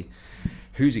going to be?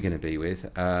 Who's he going to be with?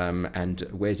 And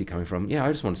where's he coming from?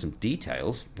 I just wanted some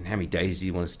details. And how many days do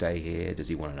you want to stay here? Does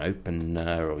he want an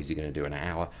opener, or is he going to do an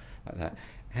hour like that?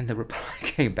 And the reply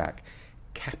came back,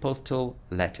 capital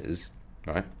letters,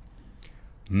 right?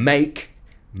 Make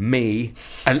me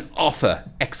an offer!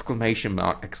 Exclamation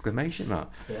mark!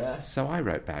 Yeah. So I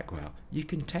wrote back, well, you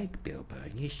can take Bill Burr,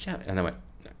 and you shut. And I went,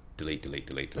 no, delete.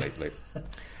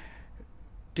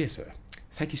 Dear sir,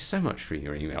 thank you so much for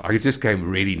your email. I just came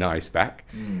really nice back.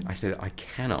 I said, I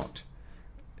cannot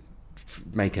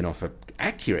make an offer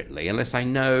accurately unless I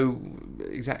know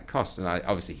exact costs. And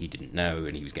obviously he didn't know,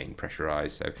 and he was getting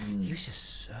pressurized. So he was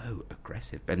just so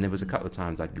aggressive. And there was a couple of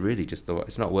times I really just thought,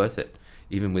 it's not worth it,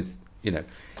 even with, and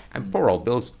poor old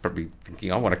Bill's probably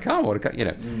thinking, I want to come,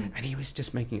 and he was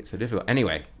just making it so difficult.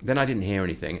 Anyway, then I didn't hear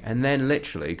anything. And then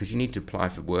literally, because you need to apply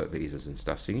for work visas and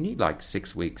stuff, so you need like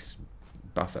 6 weeks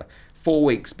buffer. 4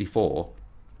 weeks before,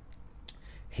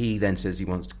 He then says he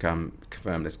wants to come,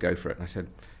 confirm, let's go for it. And I said,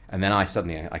 and then I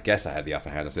guess I had the upper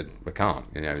hand. I said, we can't,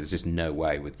 there's just no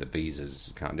way with the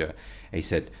visas, can't do it. And he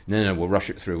said, no, we'll rush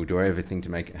it through, we'll do everything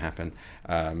to make it happen.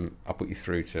 I'll put you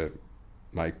through to,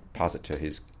 pass it to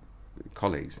his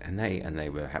colleagues. And they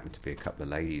happened to be a couple of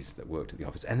ladies that worked at the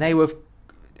office. And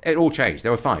it all changed. They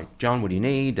were fine. John, what do you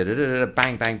need?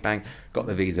 Bang, bang, bang. Got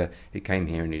the visa. He came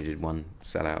here and he did one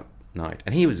sellout night.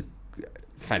 And he was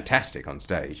fantastic on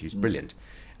stage. He was brilliant.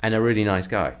 And a really nice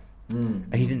guy.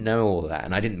 And he didn't know all that,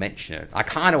 and I didn't mention it. I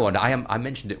kind of wanted. I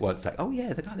mentioned it once, like, oh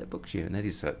yeah, the guy that books you, and then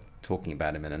he started talking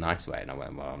about him in a nice way, and I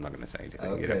went, well, I'm not going to say anything.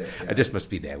 Okay, It just must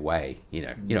be their way,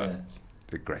 it's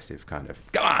aggressive kind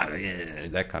of, come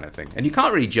on, that kind of thing. And you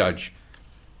can't really judge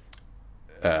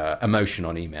emotion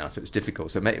on email, so it's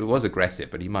difficult. So it was aggressive,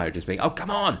 but he might have just been, oh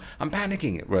come on, I'm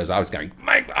panicking. Whereas I was going,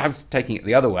 mate, I was taking it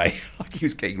the other way. Like he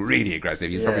was getting really aggressive.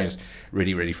 He was probably just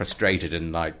really, really frustrated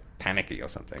and like panicky or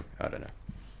something. I don't know.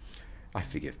 I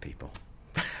forgive people.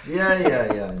 Yeah.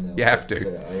 I know. You have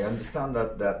to. I understand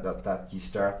that you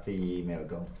start the email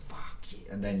going, fuck you,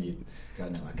 and then you go,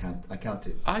 no, I can't do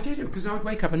it. I did it because I would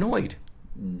wake up annoyed.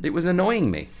 It was annoying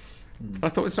me. I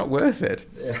thought it's not worth it.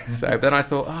 So then I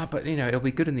thought, but it'll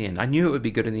be good in the end. I knew it would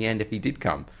be good in the end if he did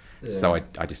come. So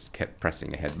I just kept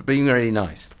pressing ahead, but being really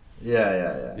nice.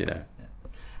 Yeah.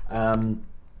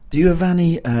 Do you have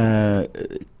any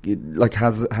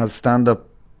has stand-up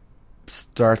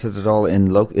started at all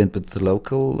with the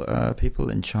local people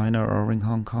in China or in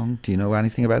Hong Kong? Do you know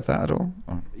anything about that at all?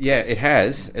 Or? Yeah, it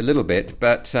has a little bit,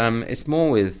 but it's more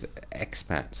with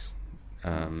expats.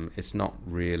 It's not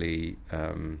really.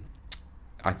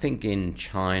 I think in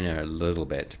China a little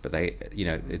bit, but they,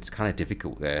 it's kind of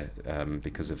difficult there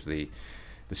because of the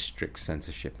strict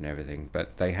censorship and everything.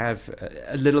 But they have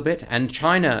a little bit, and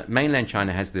mainland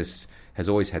China has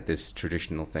always had this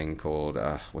traditional thing called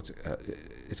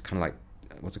it's kind of like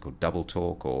what's it called, double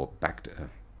talk or back to.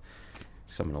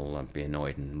 Someone will be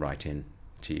annoyed and write in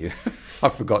to you.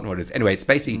 I've forgotten what it is. Anyway, it's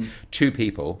basically two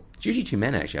people. It's usually two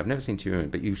men actually. I've never seen two women,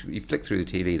 but you flick through the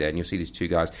TV there and you'll see these two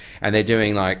guys, and they're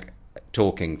doing like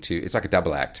talking to. It's like a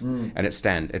double act, and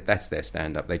that's their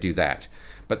stand up. They do that,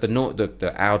 but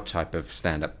the our type of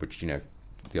stand up, which the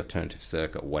alternative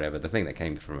circuit or whatever, the thing that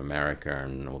came from America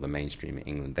and all the mainstream in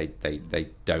England, they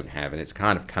don't have, and it's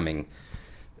kind of coming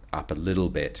up a little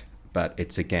bit, but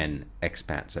it's again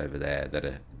expats over there that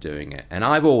are doing it. And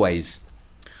I've always,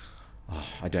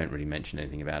 I don't really mention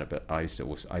anything about it, but I used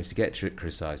to get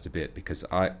criticised a bit because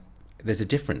there's a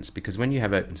difference, because when you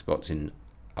have open spots in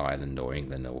Ireland or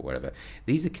England or whatever,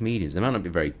 these are comedians. They might not be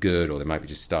very good, or they might be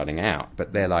just starting out,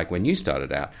 but they're like, when you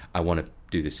started out, I want to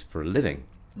do this for a living.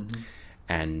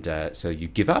 And so you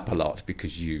give up a lot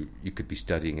because you could be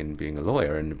studying and being a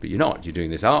lawyer, but you're not. You're doing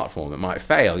this art form. It might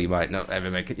fail. You might not ever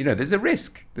make it. There's a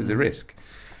risk. There's a risk.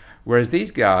 Whereas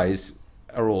these guys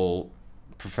are all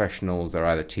professionals. They're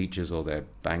either teachers or they're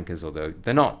bankers, or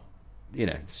they're not,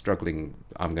 struggling.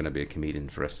 I'm going to be a comedian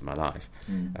for the rest of my life.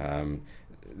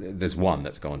 There's one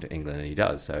that's gone to England and he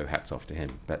does. So hats off to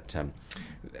him. But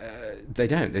they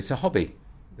don't. It's a hobby.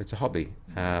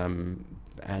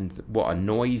 And what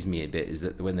annoys me a bit is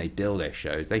that when they bill their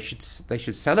shows, they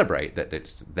should celebrate that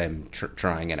it's them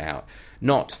trying it out,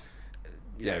 not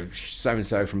so and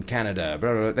so from Canada.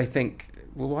 Blah, blah, blah. They think,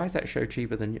 well, why is that show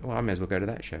cheaper than? Well, I may as well go to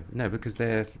that show. No, because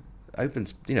they're open.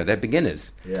 They're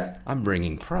beginners. Yeah, I'm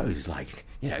bringing pros like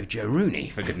Joe Rooney,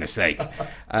 for goodness sake.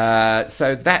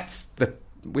 So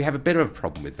we have a bit of a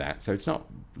problem with that. So it's not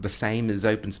the same as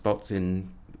open spots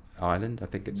in Ireland. I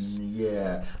think it's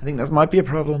I think that might be a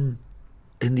problem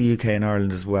in the UK and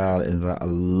Ireland as well, is that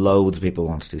loads of people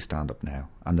want to do stand-up now,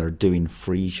 and they're doing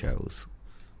free shows,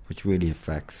 which really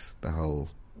affects the whole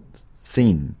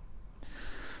scene. I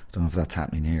don't know if that's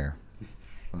happening here.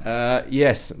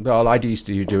 Yes, well, I used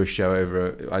to do a show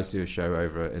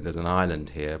over. There's an island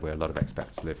here where a lot of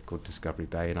expats live called Discovery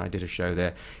Bay, and I did a show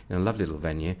there in a lovely little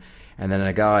venue. And then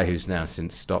a guy who's now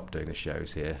since stopped doing the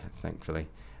shows here, thankfully,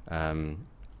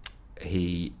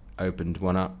 he opened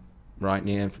one up right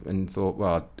near and thought,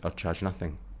 well, I'll charge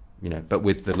nothing, but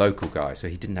with the local guy, so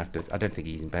he didn't have to. I don't think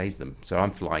he even pays them. So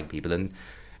I'm flying people and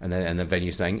the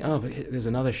venue saying, oh, but there's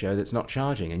another show that's not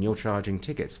charging and you're charging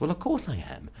tickets. Well, of course I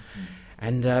am.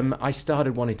 And I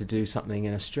started wanting to do something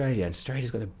in Australia, and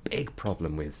Australia's got a big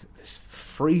problem with this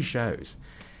free shows,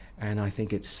 and I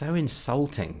think it's so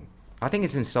insulting. I think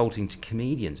it's insulting to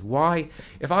comedians. Why,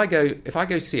 if I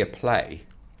go see a play,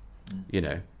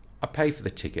 I pay for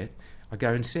the ticket. I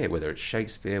go and see it, whether it's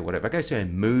Shakespeare, whatever. I go see a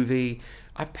movie,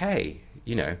 I pay,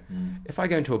 If I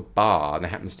go into a bar and there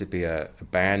happens to be a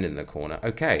band in the corner,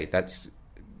 okay, that's,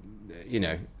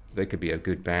 they could be a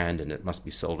good band, and it must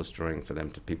be soul destroying for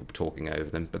them to people talking over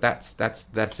them. But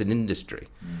that's an industry.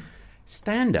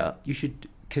 Stand up, you should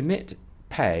commit,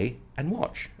 pay, and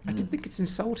watch. I just think it's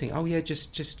insulting. Oh yeah,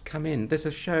 just come in. There's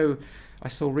a show I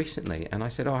saw recently, and I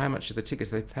said, "Oh, how much are the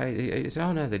tickets they pay?" He said,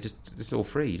 "Oh no, it's all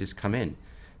free. You just come in."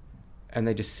 And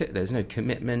they just sit there. There's no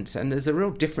commitment, and there's a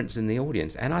real difference in the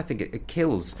audience. And I think it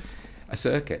kills a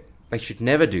circuit. They should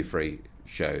never do free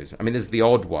shows. I mean, there's the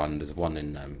odd one. There's one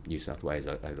in New South Wales.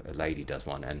 A lady does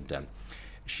one, and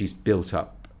she's built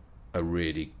up a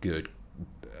really good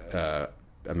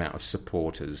amount of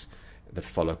supporters that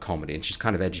follow comedy, and she's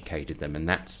kind of educated them. And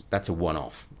that's a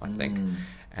one-off, I think.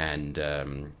 And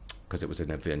because it was in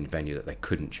a venue that they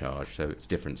couldn't charge, so it's a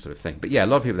different sort of thing. But yeah, a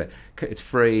lot of people there. It's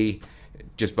free.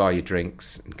 Just buy your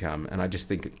drinks and come. And I just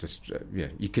think it just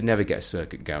you could never get a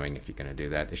circuit going if you're going to do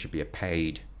that. There should be a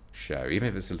paid show, even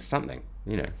if it's something.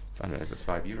 I don't know if it's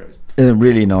 €5. It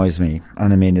really annoys me,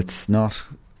 and I mean it's not.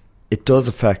 It does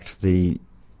affect the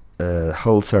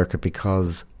whole circuit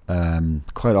because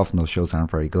quite often those shows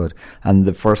aren't very good. And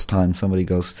the first time somebody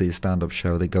goes to see a stand-up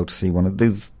show, they go to see one of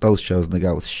those shows and they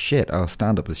go, "Shit! Oh,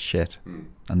 stand-up is shit,"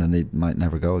 and then they might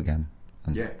never go again.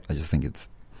 And I just think it's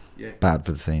bad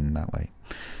for the scene in that way.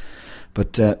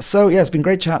 But so yeah, it's been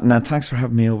great chatting, and thanks for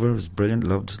having me over. It was brilliant.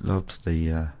 Loved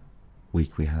the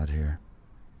week we had here.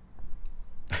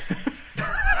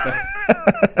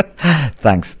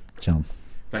 Thanks, John.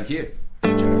 Thank you.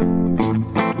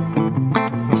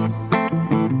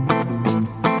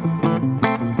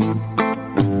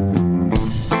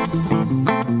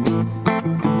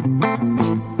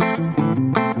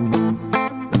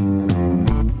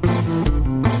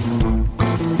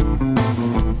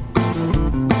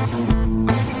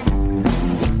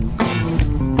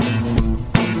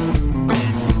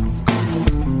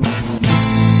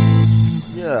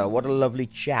 What a lovely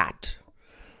chat.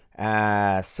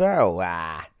 Yeah,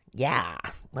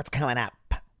 what's coming up?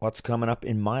 What's coming up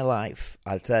in my life?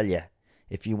 I'll tell you.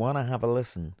 If you want to have a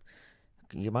listen,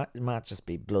 you might just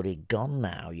be bloody gone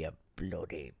now, you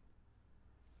bloody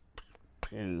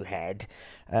poo head.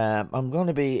 I'm going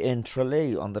to be in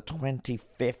Tralee on the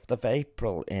 25th of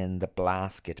April in the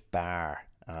Blasket Bar.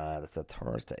 That's a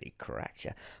Thursday, correct,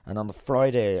 yeah. And on the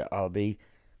Friday,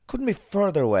 couldn't be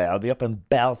further away. I'll be up in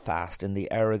Belfast in the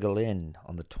Errigal Inn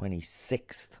on the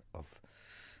 26th of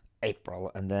April.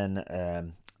 And then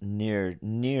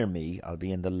near me, I'll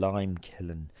be in the Lime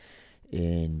Kiln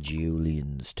in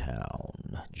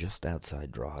Julianstown, just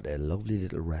outside Drogheda. A lovely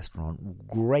little restaurant.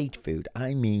 Great food.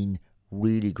 I mean,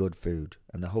 really good food.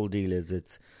 And the whole deal is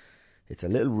it's a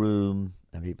little room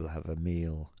and people have a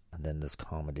meal and then there's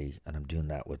comedy. And I'm doing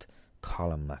that with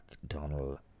Colin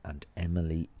MacDonald and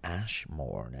Emily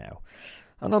Ashmore now.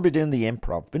 And I'll be doing the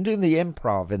improv. Been doing the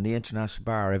improv in the International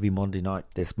Bar every Monday night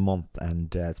this month,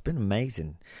 and it's been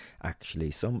amazing, actually.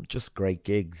 Some just great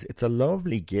gigs. It's a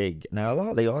lovely gig. Now, a lot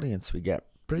of the audience we get,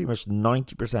 pretty much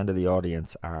 90% of the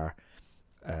audience are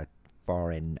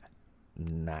foreign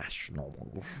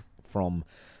nationals from,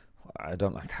 I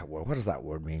don't like that word. What does that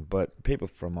word mean? But people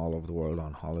from all over the world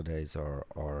on holidays or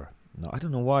no, I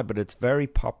don't know why, but it's very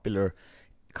popular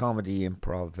comedy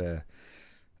improv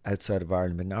outside of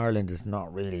Ireland. But Ireland is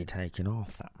not really taking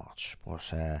off that much.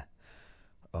 But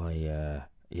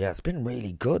it's been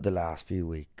really good the last few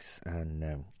weeks,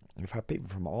 and we've had people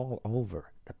from all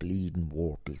over the bleeding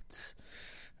Wortles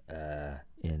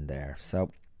in there.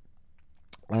 So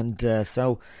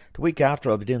the week after,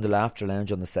 I'll be doing the Laughter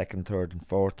Lounge on the 2nd, 3rd and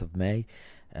 4th of May,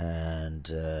 and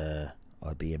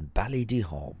I'll be in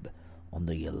Ballydehob on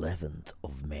the 11th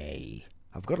of May.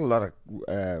 I've got a lot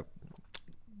of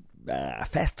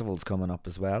festivals coming up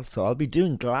as well. So I'll be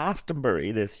doing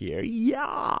Glastonbury this year.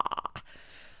 Yeah!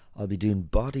 I'll be doing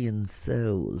Body and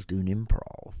Soul, doing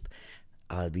improv.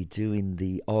 I'll be doing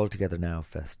the All Together Now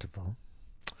festival.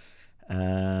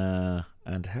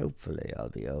 And hopefully I'll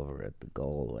be over at the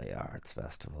Galway Arts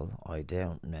Festival. I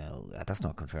don't know. That's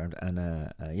not confirmed.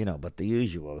 And, but the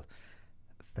usual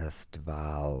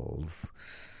festivals.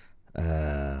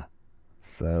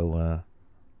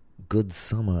 Good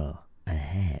summer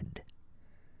ahead.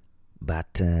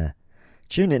 But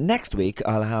tune in next week.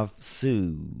 I'll have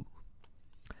Sue.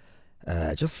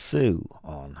 Just Sue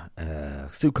on.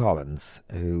 Sue Collins,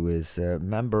 who is a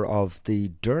member of the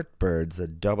Dirtbirds, a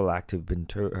double act who've been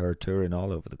touring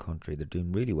all over the country. They're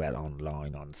doing really well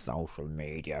online on social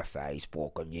media,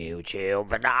 Facebook and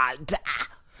YouTube and all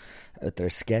that.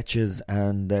 Their sketches,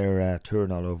 and they're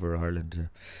touring all over Ireland.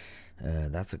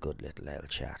 That's a good little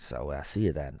chat. So see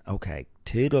you then. Okay,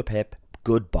 toodle pip,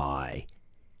 goodbye.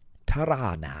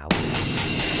 Ta-ra now.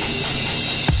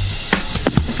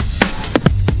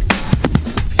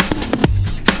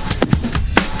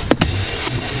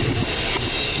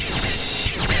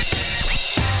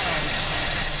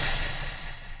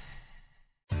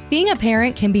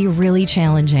 parent can be really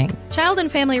challenging. Child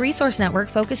and Family Resource Network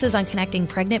focuses on connecting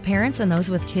pregnant parents and those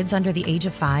with kids under the age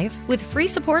of 5 with free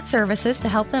support services to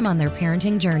help them on their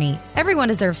parenting journey. Everyone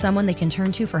deserves someone they can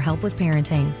turn to for help with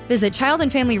parenting. Visit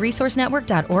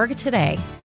childandfamilyresourcenetwork.org today.